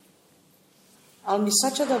El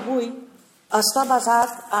missatge d'avui està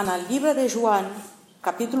basat en el llibre de Joan,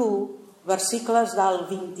 capítol 1, versicles del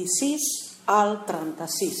 26 al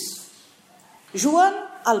 36. Joan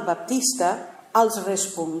el Baptista els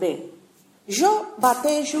respongué: jo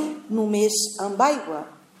batejo només amb aigua,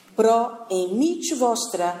 però enmig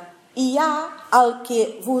vostre hi ha el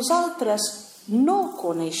que vosaltres no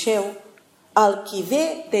coneixeu, el qui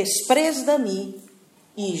ve després de mi,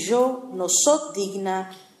 i jo no sóc digna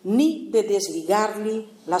ni de deslligar-li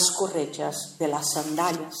les corretges de les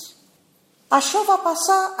sandalles. Això va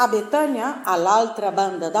passar a Betània, a l'altra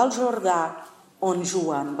banda del Jordà, on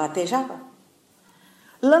Joan batejava.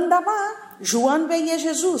 L'endemà, Joan veia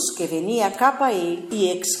Jesús que venia cap a ell i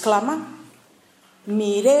exclamà: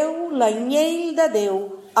 mireu l'anyell de Déu,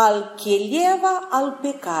 el que lleva el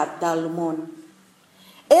pecat del món.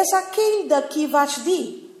 És aquell de qui vaig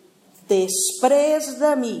dir: després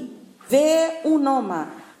de mi ve un home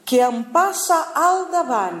que em passa al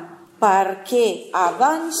davant, perquè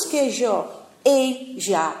abans que jo, ell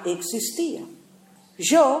ja existia.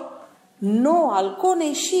 Jo no el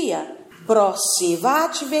coneixia, però si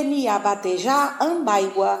vaig venir a batejar amb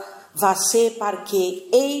aigua, va ser perquè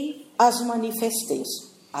ell es manifestés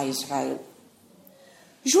a Israel.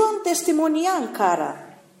 Joan testimonia encara: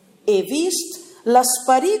 he vist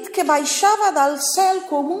l'esperit que baixava del cel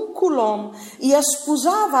com un colom i es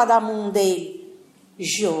posava damunt d'ell.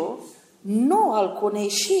 Jo no el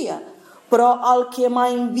coneixia, però el que m'ha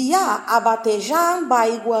enviat a batejar amb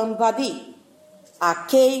aigua em va dir: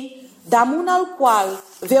 aquell damunt el qual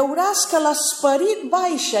veuràs que l'esperit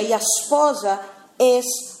baixa i es posa és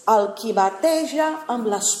el qui bateja amb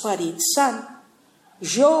l'Esperit Sant.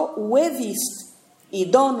 Jo ho he vist i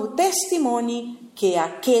dono testimoni que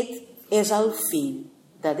aquest és el Fill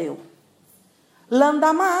de Déu.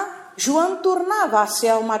 L'endemà, Joan tornava a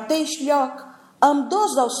ser al mateix lloc amb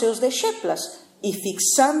dos dels seus deixebles i,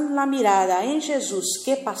 fixant la mirada en Jesús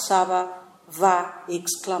que passava, va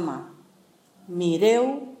exclamar: mireu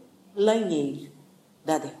l'anyell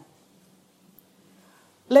de Déu.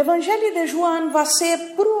 L'Evangeli de Joan va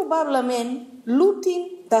ser probablement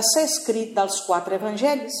l'últim de ser escrit dels 4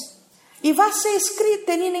 evangelis i va ser escrit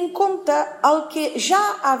tenint en compte el que ja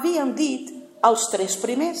havien dit els 3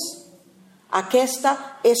 primers. Aquesta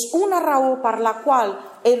és una raó per la qual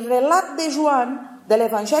el relat de Joan, de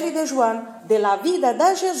l'Evangeli de Joan, de la vida de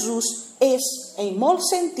Jesús, és, en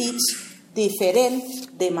molts sentits, diferent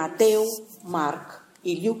de Mateu, Marc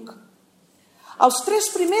i Lluc. Els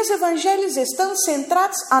 3 primers evangelis estan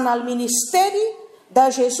centrats en el ministeri de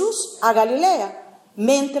Jesús a Galilea,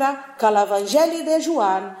 mentre que l'Evangeli de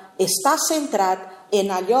Joan està centrat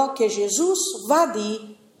en allò que Jesús va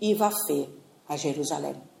dir i va fer a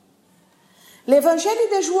Jerusalem. L'Evangeli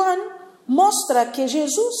de Joan mostra que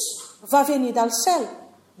Jesús va venir del cel,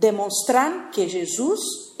 demostrant que Jesús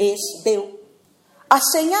és Déu.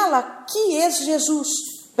 Assenyala qui és Jesús,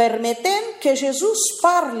 permetent que Jesús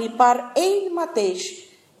parli per ell mateix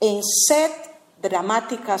en 7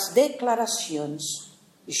 dramàtiques declaracions: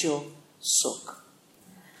 jo soc.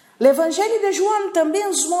 L'Evangeli de Joan també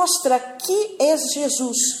ens mostra qui és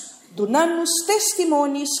Jesús, donant-nos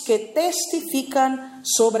testimonis que testifiquen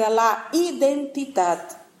sobre la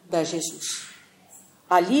identitat de Jesús.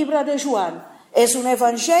 El llibre de Joan és un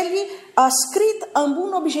evangeli escrit amb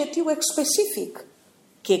un objectiu específic: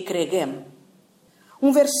 que creguem.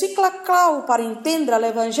 Un versicle clau per entendre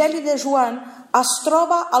l'Evangeli de Joan es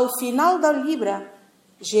troba al final del llibre.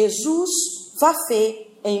 Jesús va fer,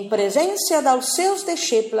 en presència dels seus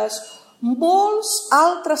deixebles, molts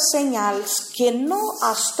altres senyals que no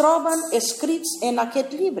es troben escrits en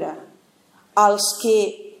aquest llibre. Els que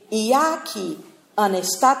hi ha aquí han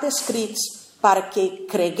estat escrits perquè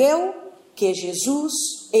cregueu que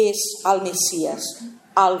Jesús és el Messies,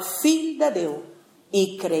 el Fill de Déu,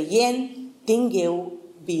 i creient tingueu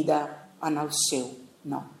vida en el seu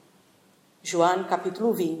nom. Joan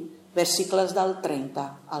capítol 20, versicles del 30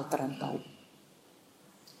 al 31.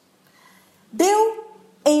 Déu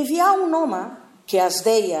envià un home que es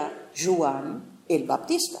deia Joan el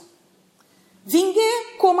Baptista.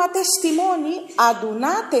 Vingué com a testimoni a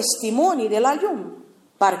donar testimoni de la llum,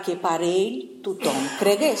 perquè per ell tothom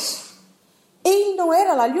cregués. Ell no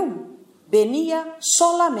era la llum, venia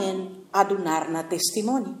solament a donar-ne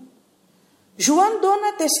testimoni. Joan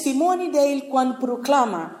dona testimoni d'ell quan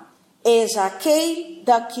proclama: és aquell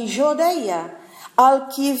de qui jo deia, el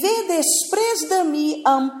qui ve després de mi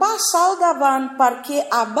em passa al davant, perquè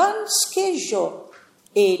abans que jo,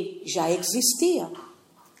 ell ja existia.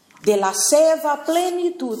 De la seva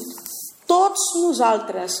plenitud, tots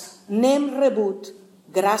nosaltres n'hem rebut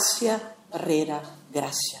gràcia rere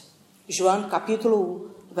gràcia. Joan capítol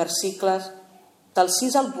 1, versicles del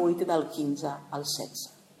 6 al 8 i del 15 al 16.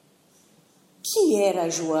 Qui era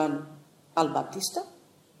Joan el Baptista?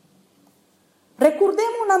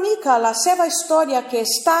 Recordem una mica la seva història que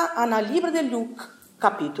està en el llibre de Lluc,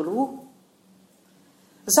 capítol 1.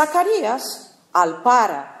 Zacaries, el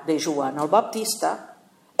pare de Joan el Baptista,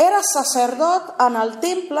 era sacerdot en el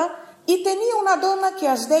temple i tenia una dona que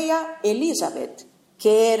es deia Elisabet,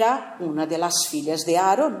 que era una de les filles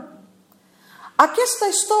d'Aaron. Aquesta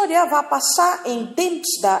història va passar en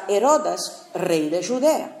temps d'Herodes, rei de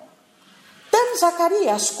Judea. Tant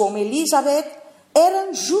Zacaries com Elisabet eren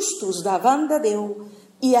justos davant de Déu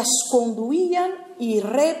i es conduïen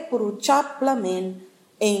irreprotxablement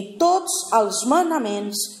en tots els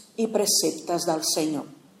manaments i preceptes del Senyor.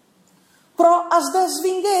 Però es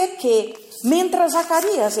desvingué que, mentre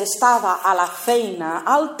Zacaries estava a la feina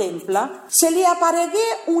al temple, se li aparegué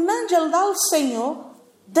un àngel del Senyor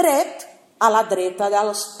dret a la dreta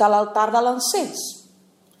de l'altar de l'encens.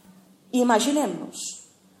 Imaginem-nos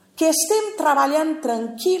que estem treballant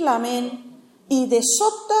tranquil·lament i de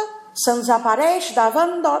sobte se'ns apareix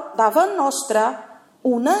davant nostre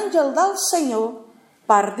un àngel del Senyor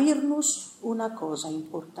per dir-nos una cosa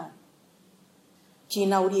important.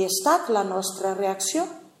 Quina hauria estat la nostra reacció?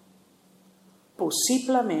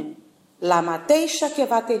 Possiblement la mateixa que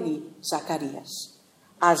va tenir Zacaries.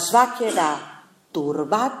 Es va quedar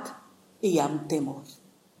turbat i amb temor.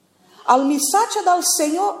 El missatge del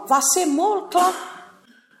Senyor va ser molt clar.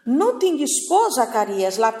 No tinguis por,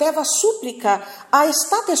 Zacaries, la teva súplica ha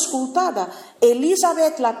estat escoltada.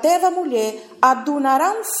 Elisabet, la teva muller, et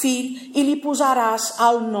donarà un fill i li posaràs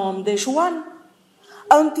el nom de Joan.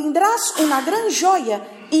 En tindràs una gran joia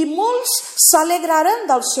i molts s'alegraran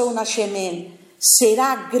del seu naixement.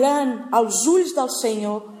 Serà gran als ulls del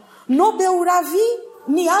Senyor. No beurà vi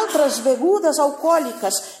ni altres begudes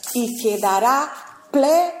alcohòliques i quedarà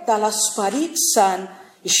ple de l'Esperit Sant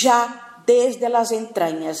ja des de les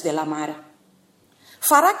entranyes de la mare.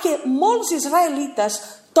 Farà que molts israelites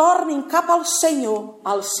tornin cap al Senyor,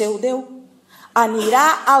 el seu Déu.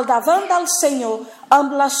 Anirà al davant del Senyor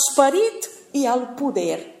amb l'esperit i el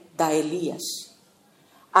poder d'Elies.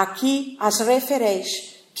 Aquí es refereix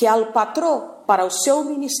que el patró per al seu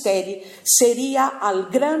ministeri seria el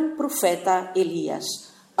gran profeta Elies,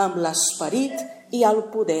 amb l'esperit i el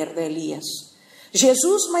poder d'Elies.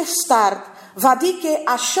 Jesús més tard va dir que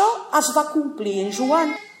això es va complir en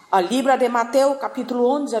Joan, al llibre de Mateu, capítol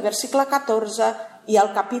 11, versicle 14, i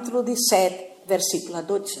al capítol 17, versicle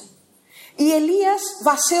 12. I Elies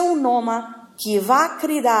va ser un home qui va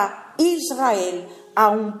cridar Israel a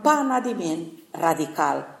un penediment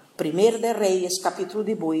radical. Primer de Reis, capítol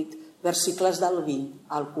 18, versicles del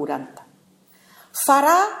 20 al 40.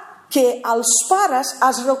 Farà que els pares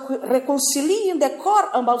es reconciliïn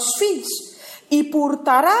d'acord amb els fills i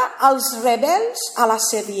portarà els rebels a la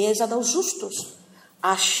saviesa dels justos.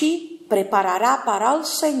 Així prepararà per al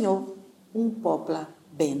Senyor un poble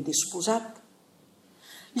ben disposat.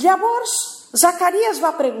 Llavors, Zacaries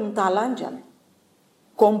va preguntar a l'àngel: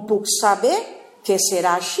 com puc saber que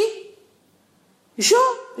serà així? Jo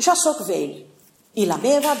ja sóc vell i la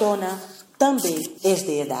meva dona també és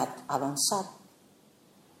d'edat avançada.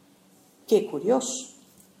 Que curiós.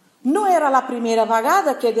 No era la primera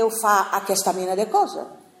vegada que Déu fa aquesta mena de cosa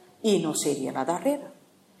i no seria la darrera.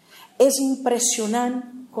 És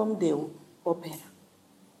impressionant com Déu opera.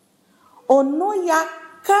 On no hi ha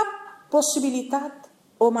cap possibilitat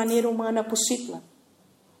o manera humana possible,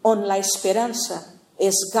 on la esperança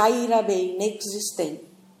és gairebé inexistent,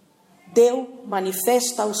 Déu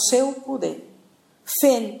manifesta el seu poder,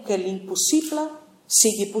 fent que l'impossible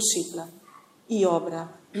sigui possible i obre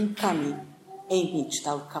un camí enmig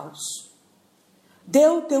del caos.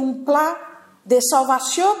 Déu té un pla de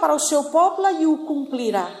salvació per al seu poble i ho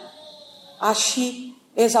complirà. Així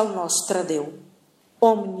és el nostre Déu,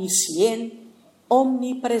 omniscient,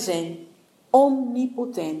 omnipresent,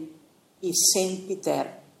 omnipotent i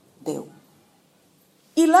sempitern Déu.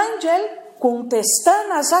 I l'àngel,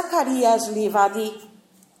 contestant a Zacaries, li va dir: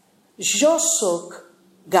 jo soc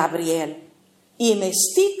Gabriel i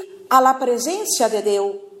m'estic a la presència de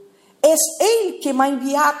Déu. És ell que m'ha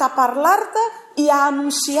enviat a parlar-te i a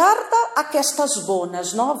anunciar-te aquestes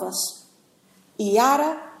bones noves. I ara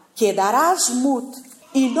quedaràs mut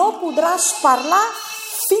i no podràs parlar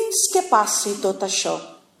fins que passi tot això.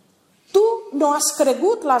 Tu no has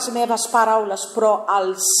cregut les meves paraules, però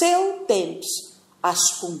al seu temps es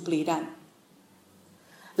compliran.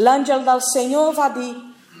 L'àngel del Senyor va dir: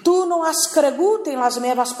 tu no has cregut en les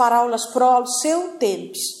meves paraules, però al seu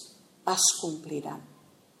temps es compliran.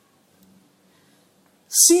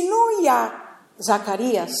 Si no hi ha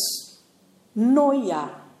Zacaries, no hi ha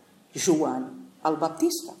Joan el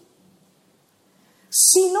Baptista.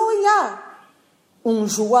 Si no hi ha un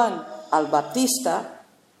Joan el Baptista,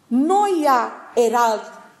 no hi ha herald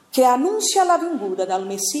que anuncia la vinguda del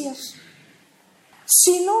Messies.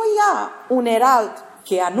 Si no hi ha un herald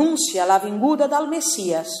que anuncia la vinguda del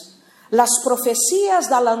Messies, les profecies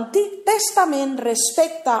de l'Antic Testament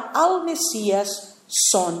respecte al Messies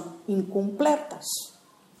són incompletes.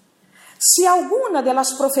 Si alguna de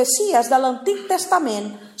les profecies de l'Antic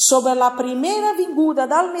Testament sobre la primera vinguda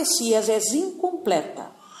del Messies és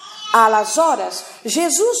incompleta, aleshores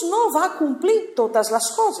Jesús no va complir totes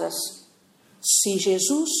les coses. Si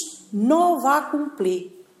Jesús no va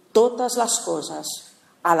complir totes les coses,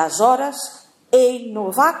 aleshores ell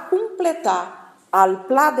no va completar el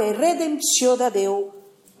pla de redempció de Déu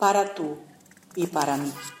per a tu i per a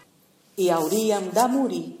mi. I hauríem de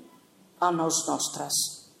morir en els nostres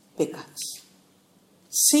pecats.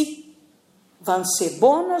 Sí, van ser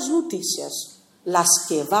bones notícies les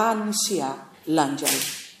que va anunciar l'àngel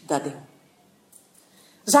de Déu.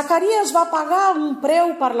 Zacaries va pagar un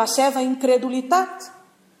preu per la seva incredulitat.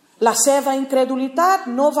 La seva incredulitat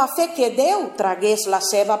no va fer que Déu tragués la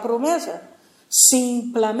seva promesa.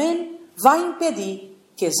 Simplement va impedir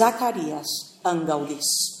que Zacaries en gaudís.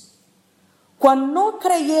 Quan no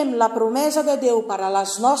creiem la promesa de Déu per a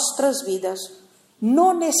les nostres vides,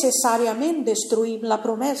 no necessàriament destruïm la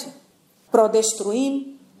promesa, però destruïm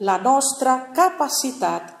la nostra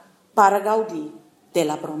capacitat per gaudir de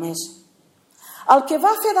la promesa. El que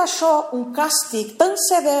va fer d'això un càstig tan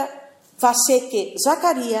sever va ser que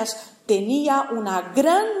Zacaries tenia una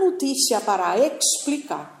gran notícia per a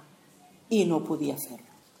explicar i no podia fer-ho.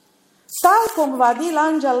 Tal com va dir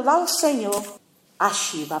l'àngel del Senyor,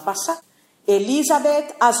 així va passar.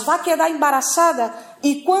 Elisabet es va quedar embarassada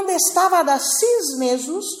i quan estava de 6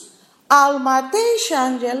 mesos, el mateix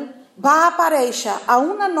àngel va aparèixer a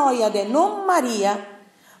una noia de nom Maria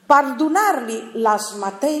per donar-li les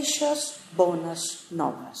mateixes bones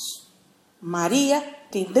noves. Maria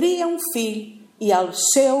tindria un fill i el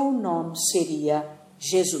seu nom seria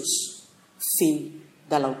Jesús, fill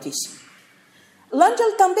de l'Altíssim.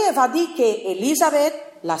 L'àngel també va dir que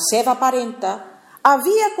Elisabet, la seva parenta,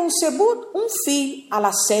 havia concebut un fill a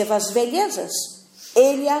les seves velleses.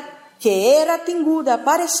 Ella, que era tinguda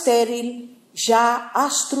per estèril, ja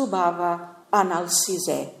es trobava en el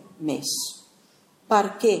 6è mes. Per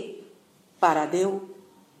què? Per a Déu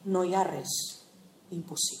no hi ha res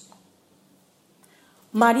impossible.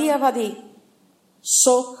 Maria va dir: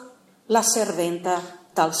 «Soc la serventa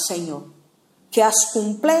del Senyor, que es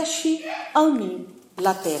compleixi en mi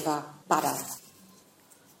la teva paraula».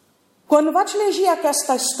 Quan vaig llegir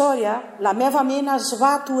aquesta història, la meva ment es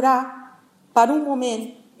va aturar per un moment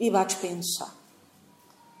i vaig pensar: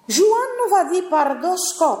 Joan no va dir per 2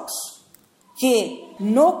 cops que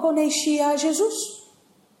no coneixia a Jesús?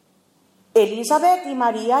 Elisabet i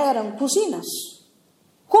Maria eren cosines.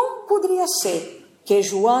 Com podria ser que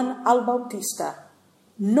Joan el Bautista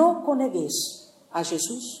no conegués a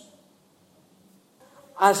Jesús?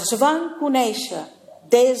 Es van conèixer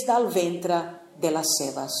des del ventre de les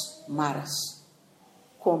seves mares,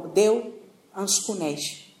 com Déu ens coneix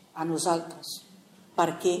a nosaltres,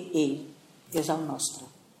 perquè ell és el nostre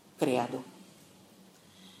creador.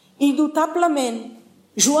 Indubtablement,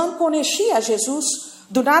 Joan coneixia Jesús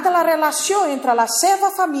donada la relació entre la seva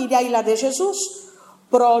família i la de Jesús,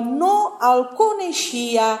 però no el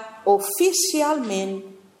coneixia oficialment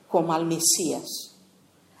com el Messies.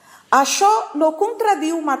 Això no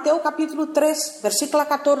contradiu Mateu capítol 3, versícle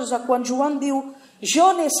 14, quan Joan diu: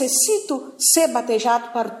 «Jo necessito ser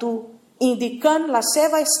batejat per tu», indicant la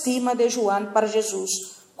seva estima de Joan per Jesús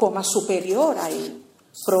com a superior a ell,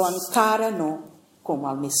 però encara no com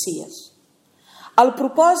el Messies. El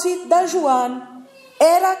propòsit de Joan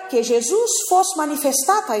era que Jesús fos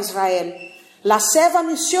manifestat a Israel. La seva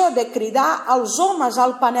missió de cridar als homes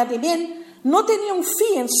al penediment no tenia un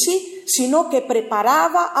fi en si, sinó que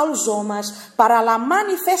preparava els homes per a la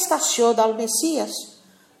manifestació del Messies.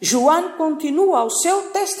 Joan continua el seu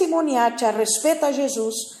testimoniatge respecte a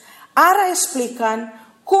Jesús, ara explicant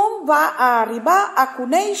com va arribar a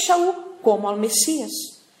conèixer-ho com el Messies.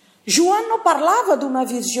 Joan no parlava d'una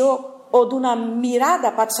visió o d'una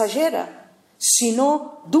mirada passagera,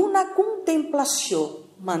 sinó d'una contemplació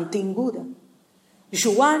mantinguda.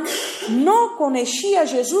 Joan no coneixia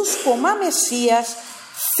Jesús com a Messies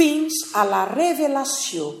fins a la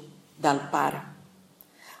revelació del Pare.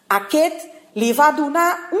 Aquest li va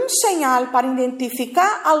donar un senyal per identificar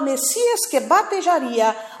el Messies que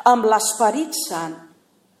batejaria amb l'Esperit Sant.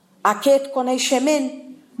 Aquest coneixement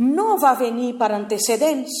no va venir per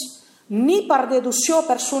antecedents, ni per deducció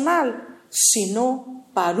personal, sinó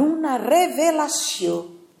per una revelació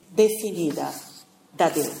definida de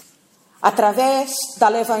Déu. A través de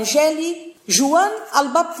l'Evangeli, Joan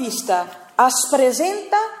el Baptista es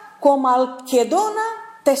presenta com el que dona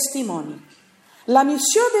testimoni. La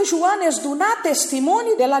missió de Joan és donar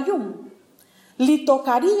testimoni de la llum. Li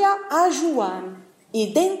tocaria a Joan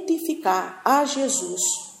identificar a Jesús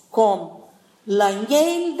com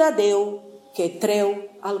l'anyell de Déu que treu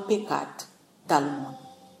el pecat del món.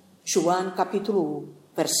 Joan capítol 1,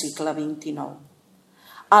 versicle 29.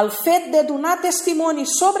 El fet de donar testimoni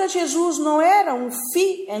sobre Jesús no era un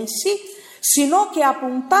fi en si, sinó que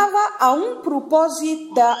apuntava a un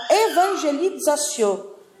propòsit d'evangelització,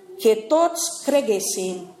 que tots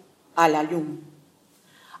creguessin a la llum.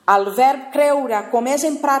 El verb creure, com és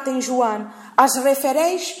emprat en Joan, es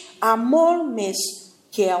refereix a molt més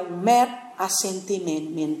que a un mer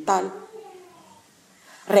assentiment mental.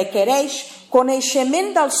 Requereix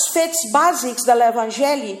coneixement dels fets bàsics de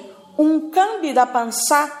l'Evangeli, un canvi de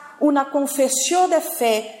pensar, una confessió de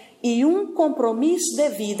fe i un compromís de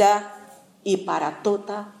vida i per a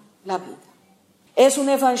tota la vida. És un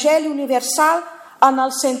evangeli universal en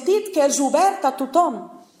el sentit que és obert a tothom,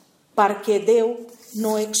 perquè Déu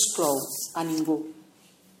no exclou a ningú.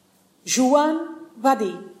 Joan va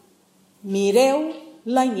dir: mireu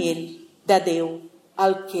l'anyell de Déu,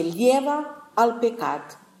 el que lleva el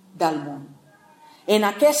pecat del món. En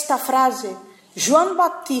aquesta frase, Joan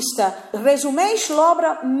Baptista resumeix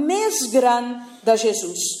l'obra més gran de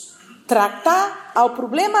Jesús, tractar el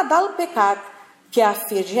problema del pecat que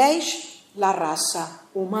afligeix la raça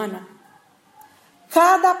humana.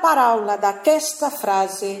 Cada paraula d'aquesta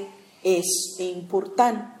frase és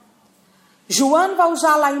important. Joan va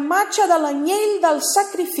usar la imatge de l'anyell del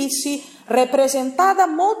sacrifici representada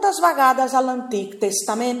moltes vegades a l'Antic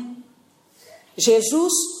Testament.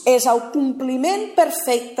 Jesús és el compliment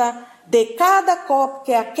perfecte de cada cop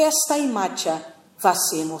que aquesta imatge va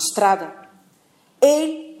ser mostrada.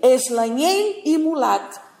 Ell és l'anyell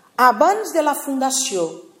immolat abans de la fundació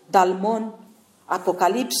del món.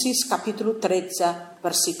 Apocalipsis capítol 13,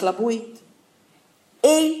 versicle 8.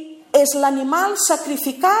 Ell és l'animal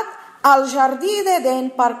sacrificat al jardí d'Eden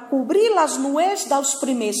per cobrir les nues dels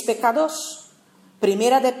primers pecadors.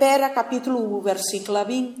 Primera de Pere, capítol 1, versicle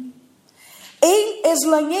 20. Ell és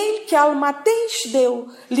l'anyell que el mateix Déu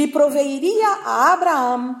li proveiria a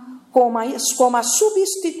Abraham com a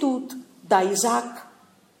substitut d'Isaac.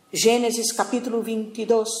 Gènesis capítol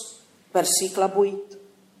 22, versicle 8.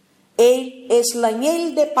 Ell és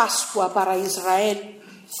l'anyell de Pasqua per a Israel.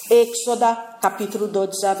 Èxode capítol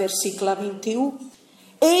 12, versicle 21.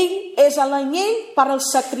 Ell és l'anyell per al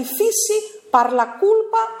sacrifici per la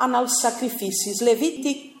culpa en els sacrificis.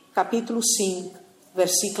 Levític capítol 5,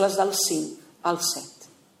 versicles del 5 al 7.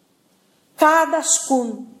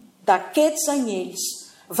 Cadascun d'aquests anyells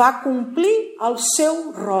va complir el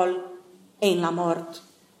seu rol en la mort.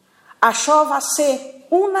 Això va ser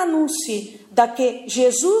un anunci de que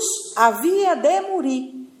Jesús havia de morir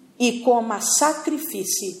i com a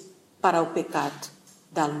sacrifici per al pecat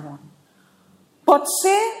del món.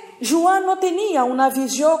 Potser Joan no tenia una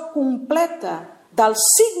visió completa del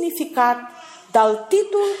significat del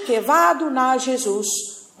títol que va donar a Jesús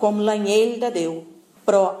com l'anyell de Déu,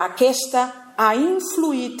 però aquesta ha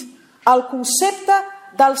influït el concepte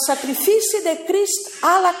del sacrifici de Crist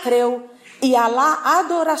a la creu i a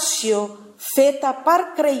l'adoració feta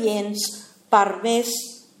per creients per més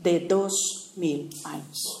de 2.000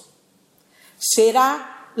 anys. Serà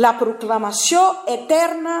la proclamació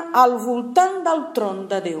eterna al voltant del tron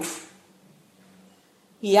de Déu.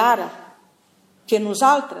 I ara que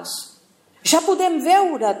nosaltres ja podem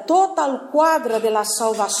veure tot el quadre de la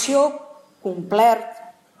salvació complet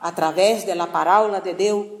a través de la paraula de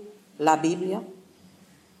Déu, la Bíblia,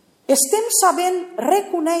 estem sabent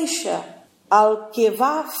reconèixer el que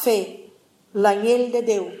va fer l'anyell de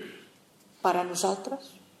Déu per a nosaltres?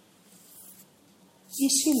 I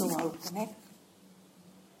si no el conec?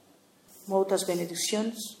 Moltes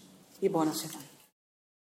benediccions i bona setmana.